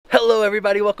Hello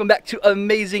everybody, welcome back to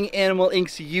Amazing Animal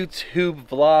Inc.'s YouTube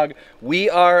vlog. We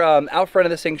are out front of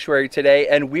the sanctuary today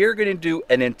and we're going to do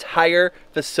an entire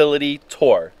facility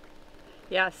tour.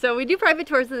 Yeah, so we do private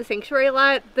tours of the sanctuary a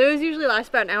lot. Those usually last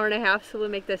about an hour and a half, so we'll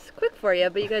make this quick for you,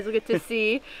 but you guys will get to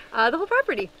see the whole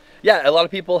property. Yeah, a lot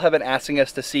of people have been asking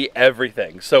us to see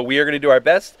everything, so we are going to do our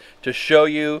best to show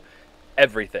you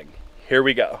everything. Here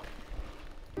we go.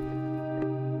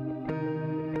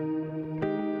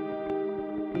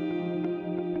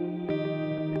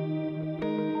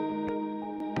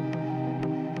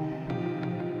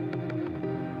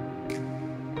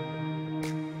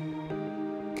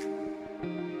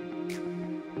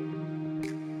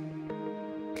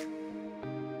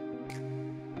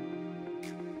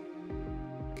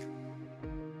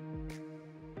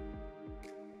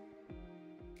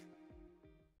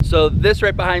 So this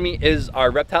right behind me is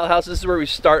our reptile house. This is where we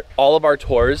start all of our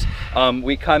tours.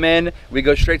 We come in, we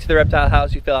go straight to the reptile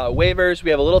house, you fill out waivers, we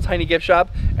have a little tiny gift shop,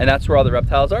 and that's where all the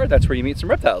reptiles are. That's where you meet some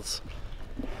reptiles.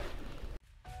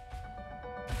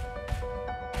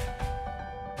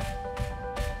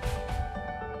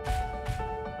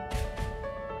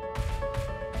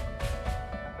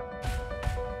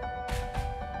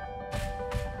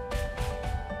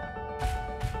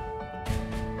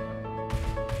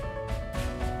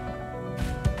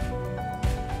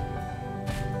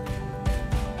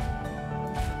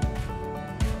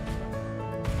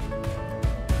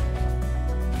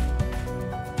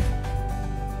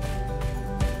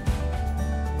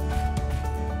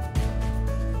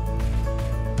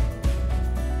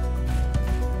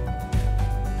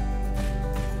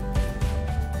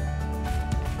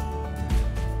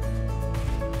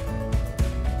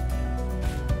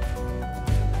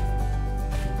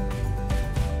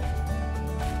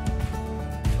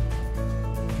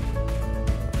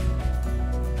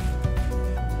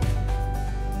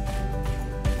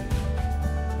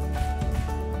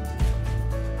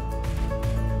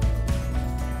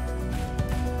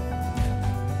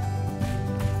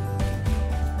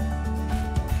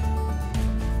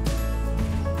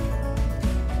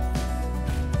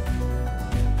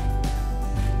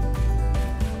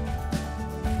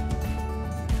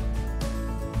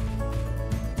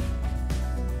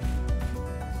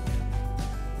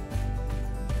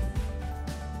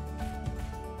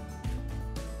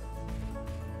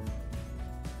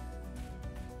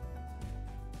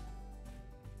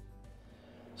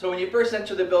 So when you first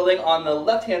enter the building, on the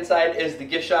left-hand side is the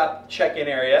gift shop check-in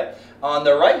area. On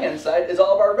the right-hand side is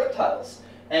all of our reptiles.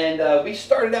 And we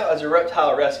started out as a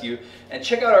reptile rescue. And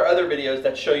check out our other videos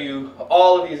that show you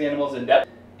all of these animals in depth.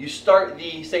 You start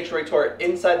the sanctuary tour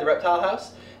inside the reptile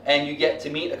house, and you get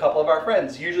to meet a couple of our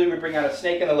friends. Usually we bring out a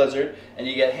snake and a lizard, and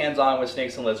you get hands-on with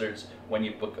snakes and lizards when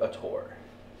you book a tour.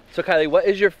 So Kylie, what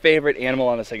is your favorite animal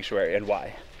on the sanctuary and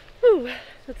why? Ooh,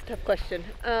 that's a tough question.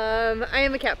 I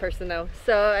am a cat person though,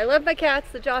 so I love my cats,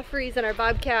 the Joffreys and our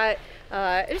bobcat.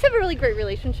 I just have a really great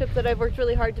relationship that I've worked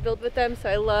really hard to build with them, so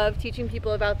I love teaching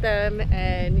people about them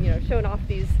and, you know, showing off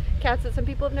these cats that some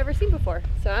people have never seen before.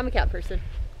 So I'm a cat person.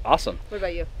 Awesome. What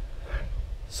about you?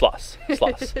 Sloths.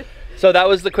 So that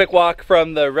was the quick walk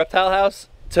from the reptile house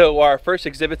to where our first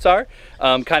exhibits are,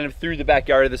 kind of through the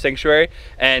backyard of the sanctuary,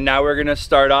 and now we're gonna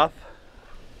start off.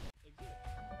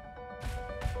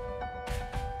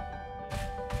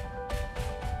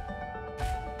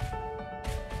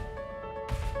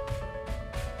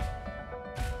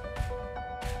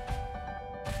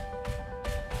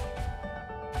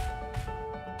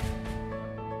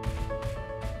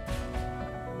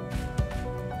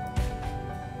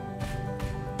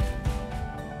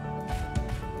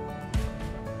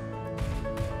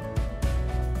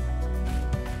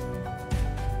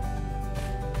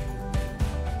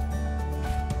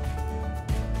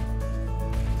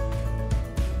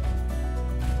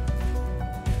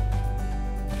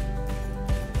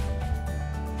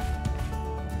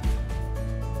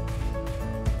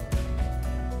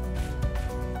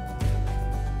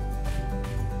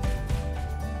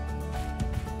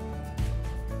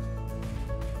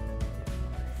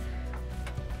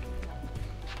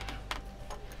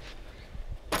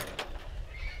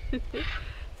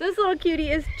 So this little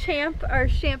cutie is Champ, our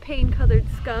champagne colored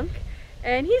skunk,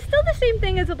 and he's still the same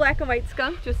thing as a black and white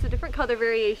skunk, just a different color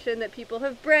variation that people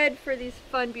have bred for these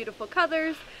fun, beautiful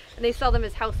colors, and they sell them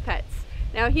as house pets.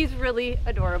 Now he's really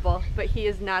adorable, but he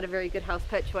is not a very good house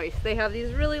pet choice. They have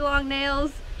these really long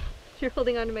nails. You're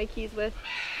holding onto my keys with.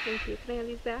 Thank you. Can I have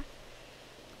these back?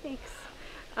 Thanks.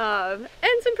 And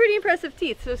some pretty impressive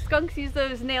teeth. So skunks use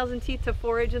those nails and teeth to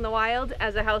forage in the wild.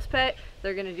 As a house pet,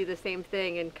 they're going to do the same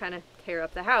thing and kind of tear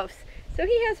up the house. So So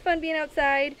he has fun being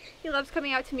outside. He loves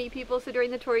coming out to meet people, so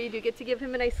during the tour you do get to give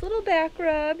him a nice little back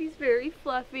rub. He's very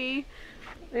fluffy.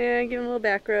 And give him little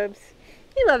back rubs.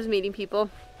 He loves meeting people.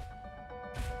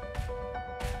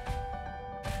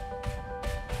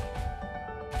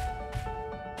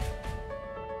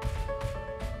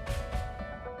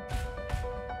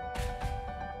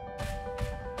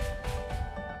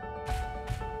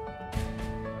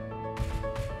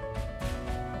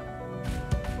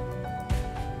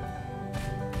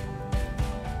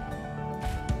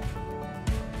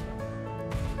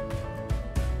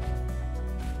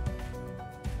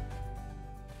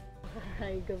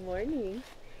 Hi, good morning.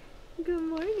 Good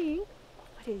morning.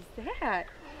 What is that?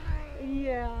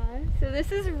 Yeah, so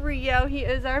this is Rio. He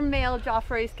is our male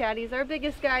Joffrey's cat. He's our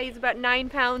biggest guy. He's about 9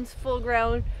 pounds full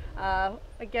grown.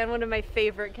 Again, one of my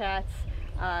favorite cats.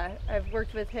 I've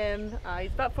worked with him.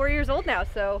 He's about 4 years old now,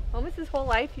 so almost his whole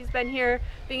life. He's been here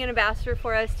being an ambassador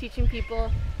for us, teaching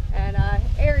people. And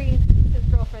Aries, his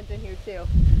girlfriend's in here too.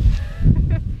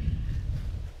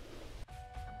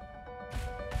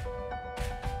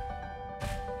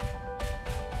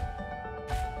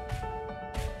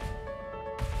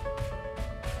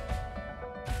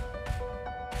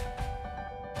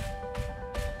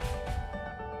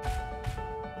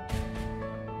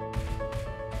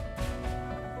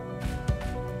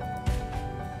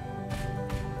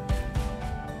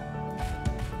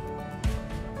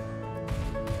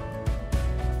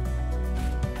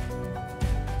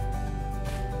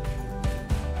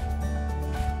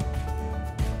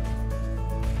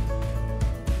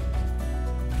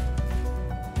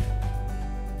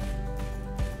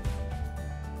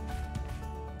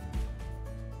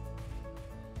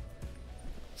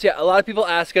 So yeah, a lot of people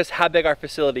ask us how big our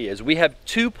facility is. We have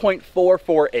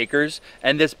 2.44 acres,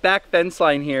 and this back fence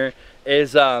line here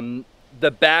is the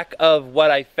back of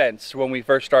what I fenced when we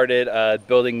first started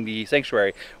building the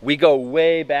sanctuary. We go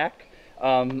way back.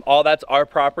 All that's our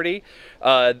property.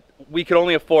 We can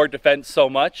only afford to fence so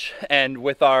much, and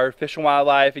with our Fish and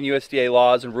Wildlife and USDA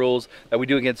laws and rules that we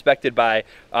do get inspected by,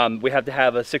 we have to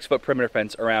have a 6-foot perimeter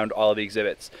fence around all of the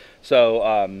exhibits.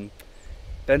 So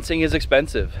fencing is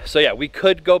expensive. So yeah, we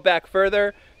could go back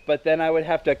further, but then I would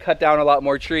have to cut down a lot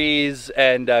more trees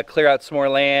and clear out some more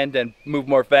land and move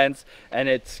more fence, and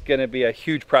it's gonna be a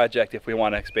huge project if we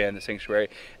want to expand the sanctuary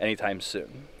anytime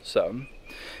soon. So,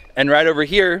 and right over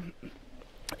here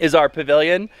is our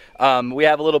pavilion. We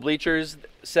have a little bleachers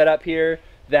set up here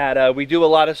that we do a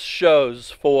lot of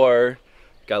shows for.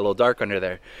 Got a little dark under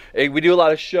there. We do a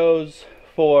lot of shows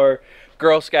for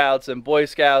Girl Scouts and Boy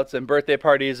Scouts and birthday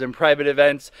parties and private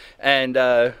events, and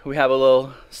we have a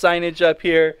little signage up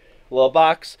here, a little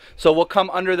box. So we'll come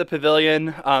under the pavilion.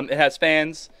 It has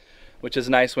fans, which is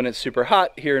nice when it's super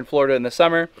hot here in Florida in the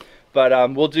summer. But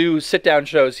we'll do sit-down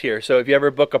shows here. So if you ever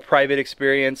book a private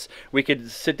experience, we could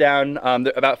sit down,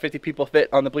 about 50 people fit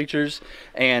on the bleachers,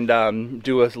 and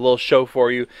do a little show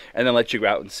for you, and then let you go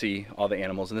out and see all the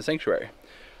animals in the sanctuary.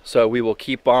 So we will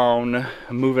keep on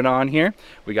moving on here.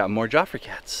 We got more Joffrey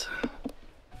cats.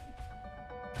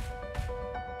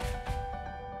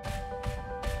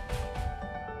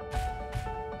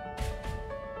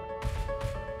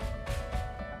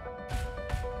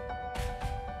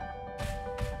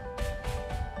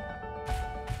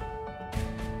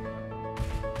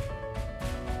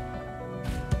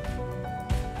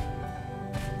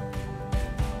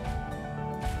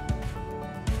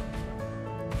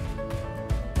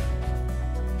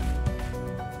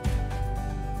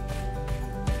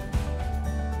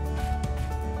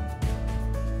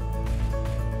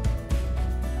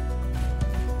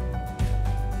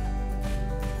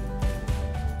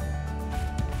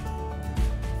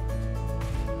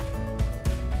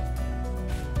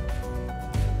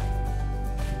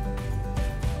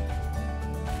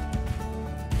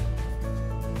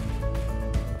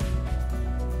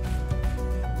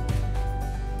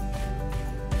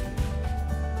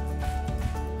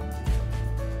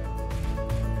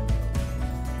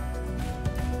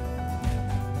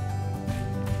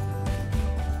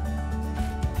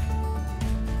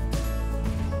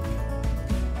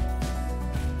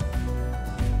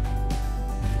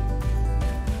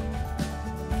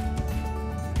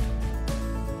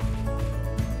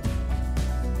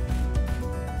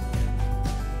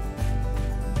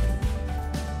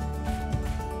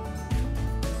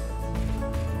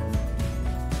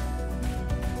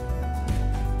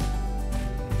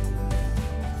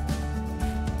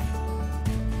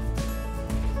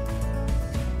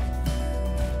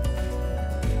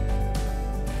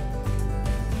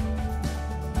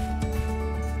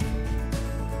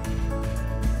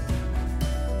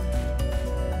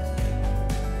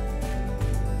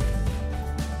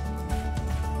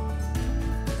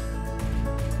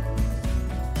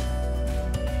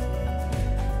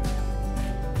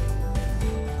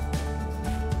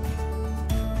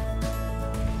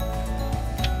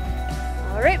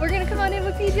 All right, we're gonna come on in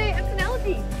with PJ and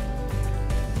Penelope.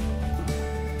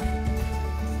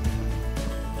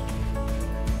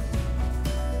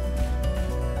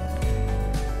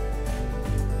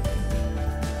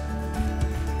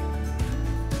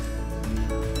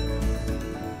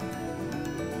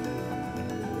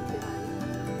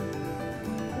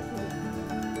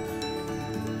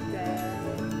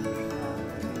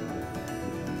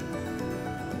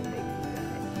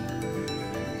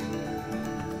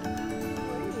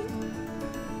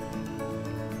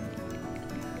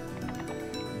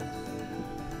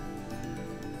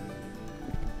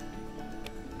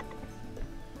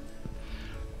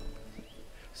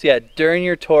 So yeah, during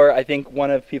your tour, I think one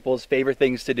of people's favorite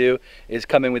things to do is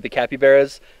come in with the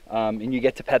capybaras, and you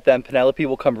get to pet them. Penelope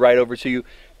will come right over to you.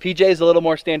 PJ is a little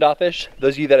more standoffish.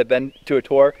 Those of you that have been to a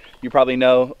tour, you probably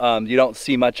know you don't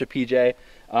see much of PJ.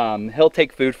 He'll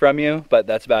take food from you, but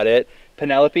that's about it.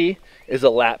 Penelope is a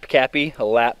lap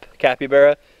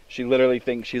capybara. She literally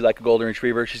thinks she's like a golden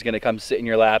retriever. She's gonna come sit in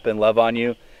your lap and love on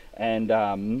you.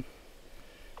 And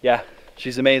yeah,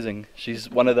 she's amazing. She's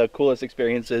one of the coolest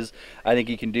experiences I think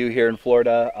you can do here in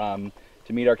Florida,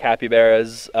 to meet our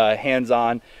capybaras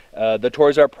hands-on. The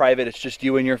tours are private. It's just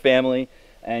you and your family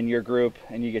and your group,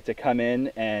 and you get to come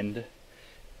in and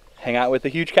hang out with a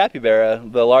huge capybara,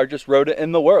 the largest rodent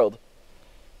in the world.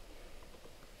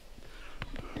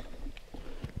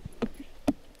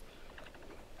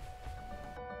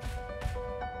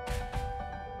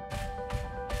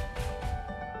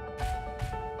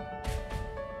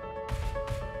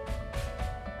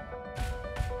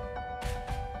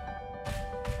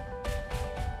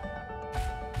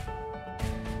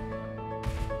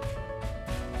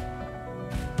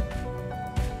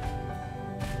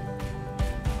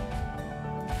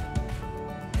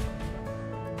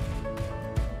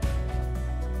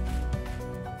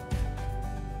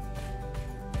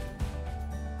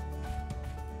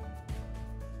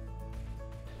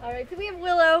 All right, so we have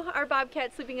Willow, our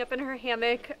bobcat, sleeping up in her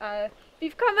hammock. If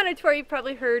you've come on a tour, you've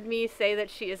probably heard me say that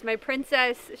she is my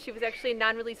princess. She was actually a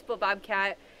non-releasable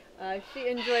bobcat. She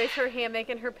enjoys her hammock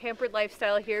and her pampered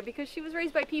lifestyle here because she was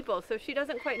raised by people, so she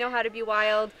doesn't quite know how to be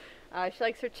wild. She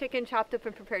likes her chicken chopped up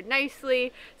and prepared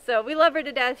nicely, so we love her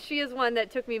to death. She is one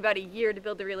that took me about a year to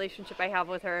build the relationship I have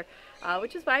with her,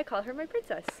 which is why I call her my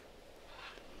princess.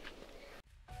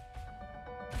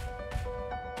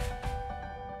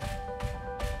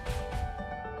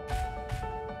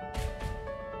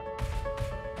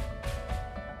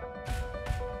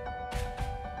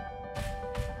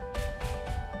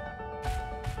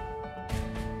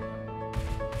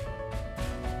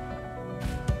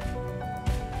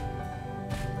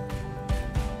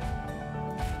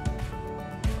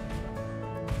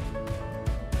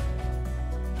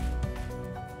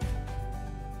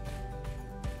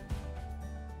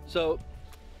 So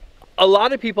a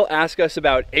lot of people ask us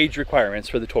about age requirements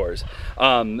for the tours.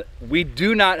 We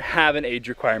do not have an age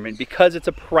requirement because it's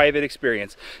a private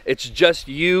experience. It's just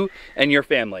you and your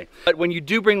family. But when you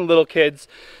do bring little kids,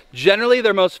 generally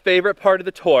their most favorite part of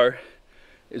the tour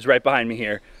is right behind me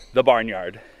here, the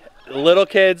barnyard. Little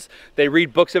kids, they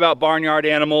read books about barnyard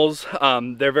animals.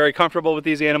 They're very comfortable with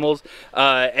these animals.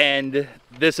 And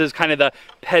this is kind of the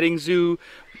petting zoo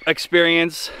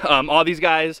experience. All these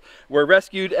guys were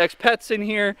rescued ex-pets in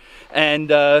here, and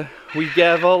we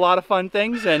have a lot of fun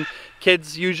things, and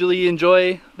kids usually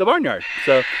enjoy the barnyard.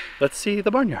 So let's see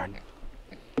the barnyard.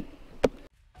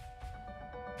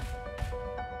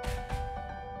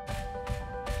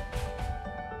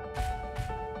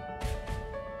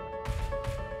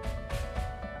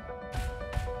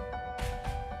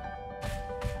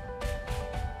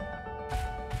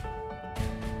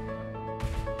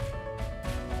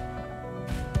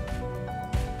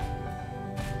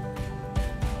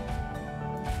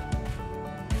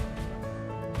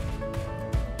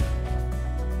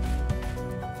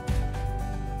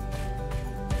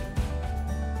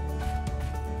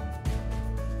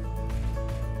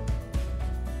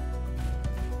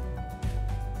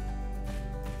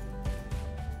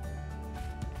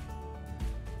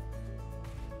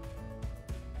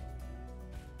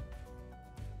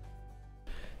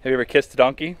 Have you ever kissed a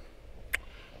donkey?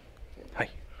 Hi.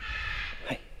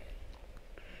 Hi.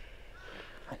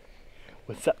 Hi.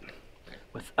 What's up?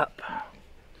 What's up?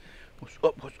 What's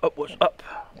up? What's up? What's up?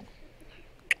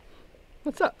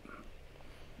 What's up?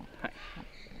 Hi.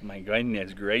 My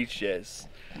goodness gracious.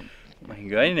 My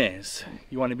goodness.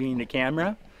 You want to be in the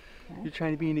camera? You're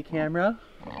trying to be in the camera?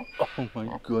 Oh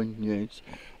my goodness.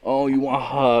 Oh, you want a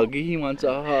hug? He wants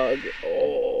a hug.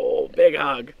 Oh, big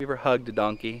hug. Have you ever hugged a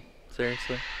donkey?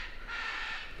 Seriously?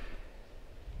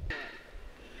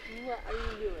 What are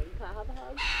you doing? Can I have a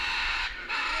hug?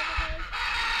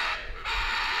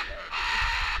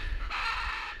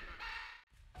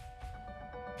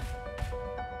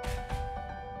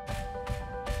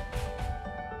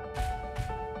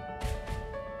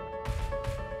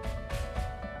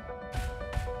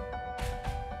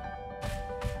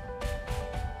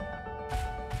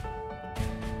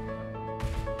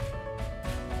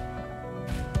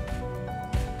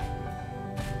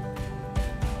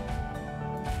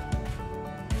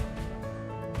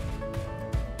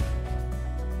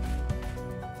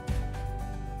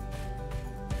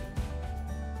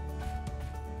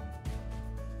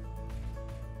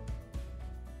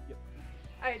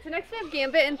 Alright, so next we have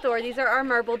Gambit and Thor. These are our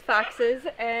marbled foxes,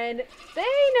 and they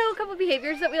know a couple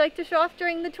behaviors that we like to show off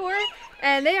during the tour,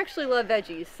 and they actually love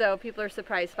veggies, so people are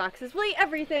surprised. Foxes will eat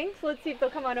everything, so let's see if they'll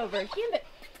come on over. Gambit,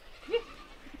 come here.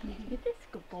 You can get this.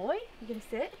 Good boy. You gonna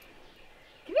sit?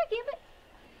 Come here, Gambit.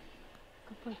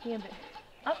 Good boy, Gambit.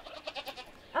 Up.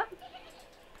 Up.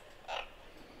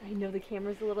 I know the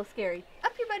camera's a little scary.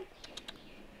 Up here, bud.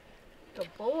 Good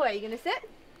boy. You gonna sit?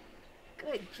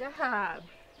 Good job.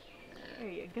 There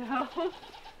you go.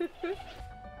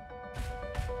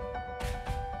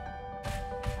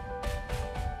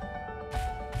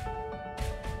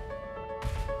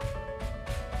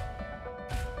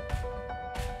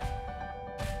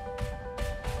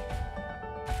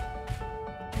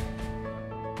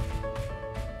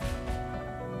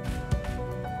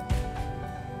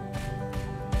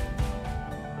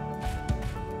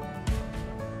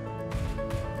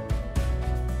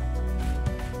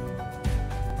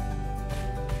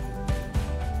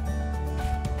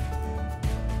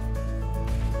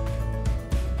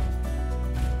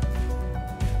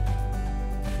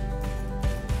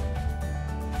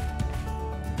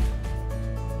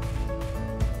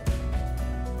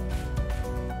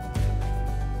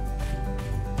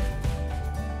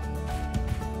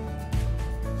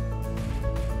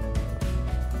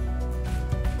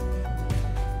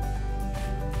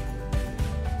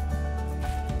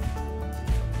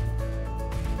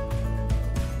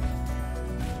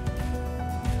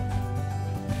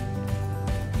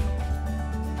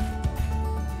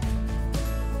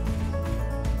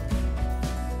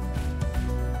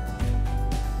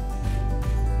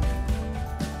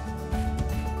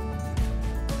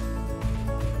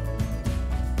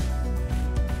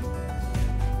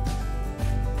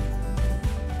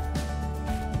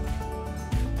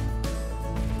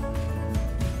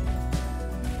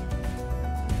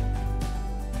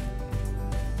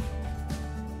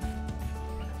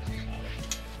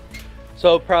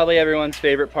 So probably everyone's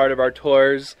favorite part of our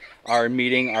tours are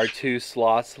meeting our two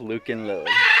sloths, Luke and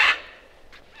Lily.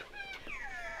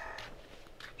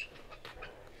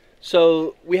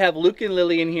 So we have Luke and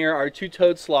Lily in here, our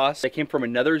two-toed sloths. They came from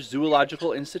another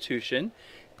zoological institution,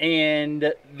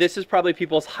 and this is probably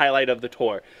people's highlight of the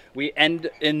tour. We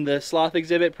end in the sloth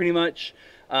exhibit pretty much,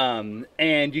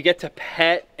 and you get to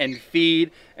pet and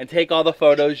feed and take all the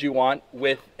photos you want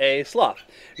with a sloth.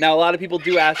 Now, a lot of people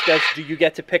do ask us, do you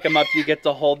get to pick them up? Do you get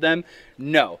to hold them?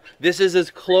 No. This is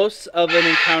as close of an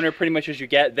encounter pretty much as you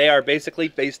get. They are basically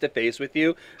face to face with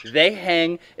you. They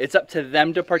hang. It's up to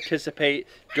them to participate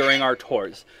during our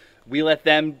tours. We let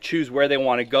them choose where they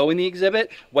want to go in the exhibit,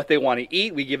 what they want to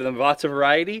eat. We give them lots of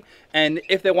variety, and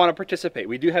if they want to participate.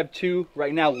 We do have two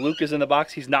right now. Luke is in the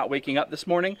box. He's not waking up this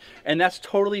morning, and that's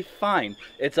totally fine.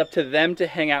 It's up to them to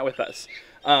hang out with us.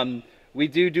 We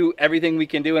do everything we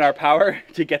can do in our power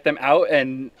to get them out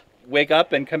and wake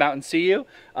up and come out and see you.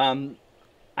 I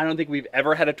don't think we've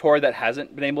ever had a tour that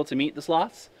hasn't been able to meet the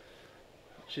sloths.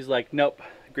 She's like, nope,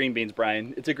 green beans,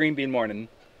 Brian. It's a green bean morning.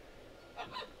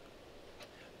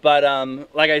 But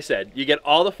like I said, you get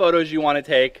all the photos you want to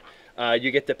take.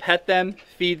 You get to pet them,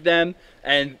 feed them,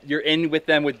 and you're in with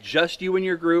them with just you and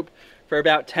your group for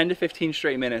about 10 to 15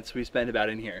 straight minutes we spend about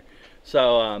in here.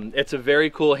 So it's a very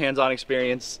cool hands-on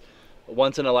experience,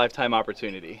 once in a lifetime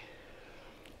opportunity.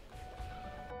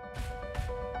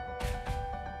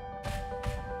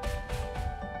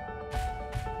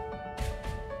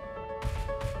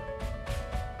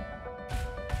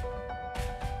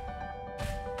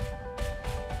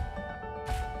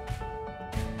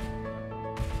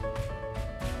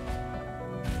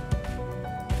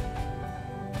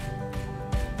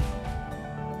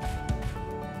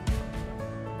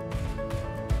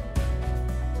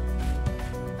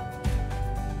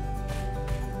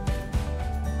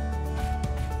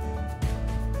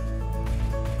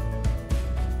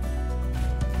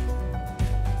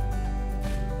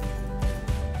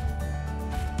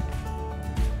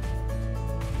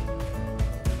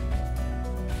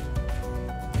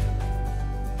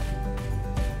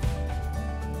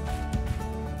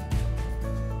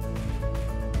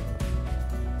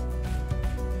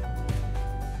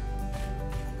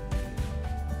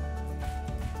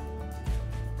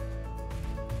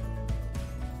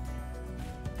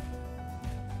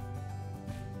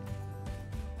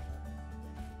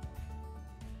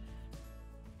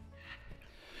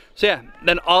 So yeah,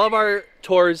 then all of our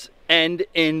tours end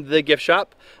in the gift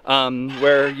shop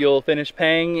where you'll finish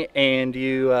paying and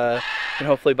you can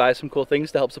hopefully buy some cool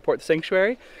things to help support the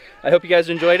sanctuary. I hope you guys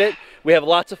enjoyed it. We have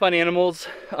lots of fun animals.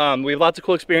 We have lots of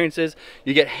cool experiences.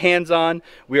 You get hands-on.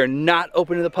 We are not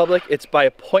open to the public. It's by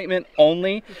appointment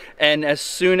only. And as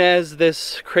soon as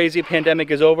this crazy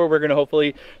pandemic is over, we're going to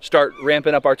hopefully start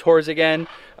ramping up our tours again.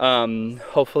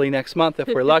 Hopefully next month if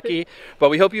we're lucky. But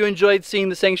we hope you enjoyed seeing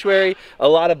the sanctuary. A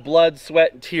lot of blood,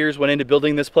 sweat, and tears went into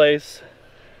building this place.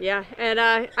 Yeah, and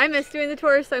I missed doing the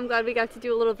tour, so I'm glad we got to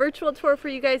do a little virtual tour for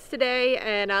you guys today.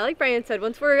 And like Brian said,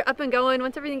 once we're up and going,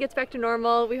 once everything gets back to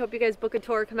normal, we hope you guys book a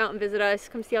tour, come out and visit us,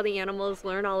 come see all the animals,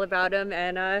 learn all about them,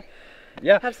 and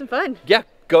yeah, have some fun. Yeah,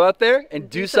 go out there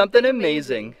and do something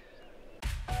amazing.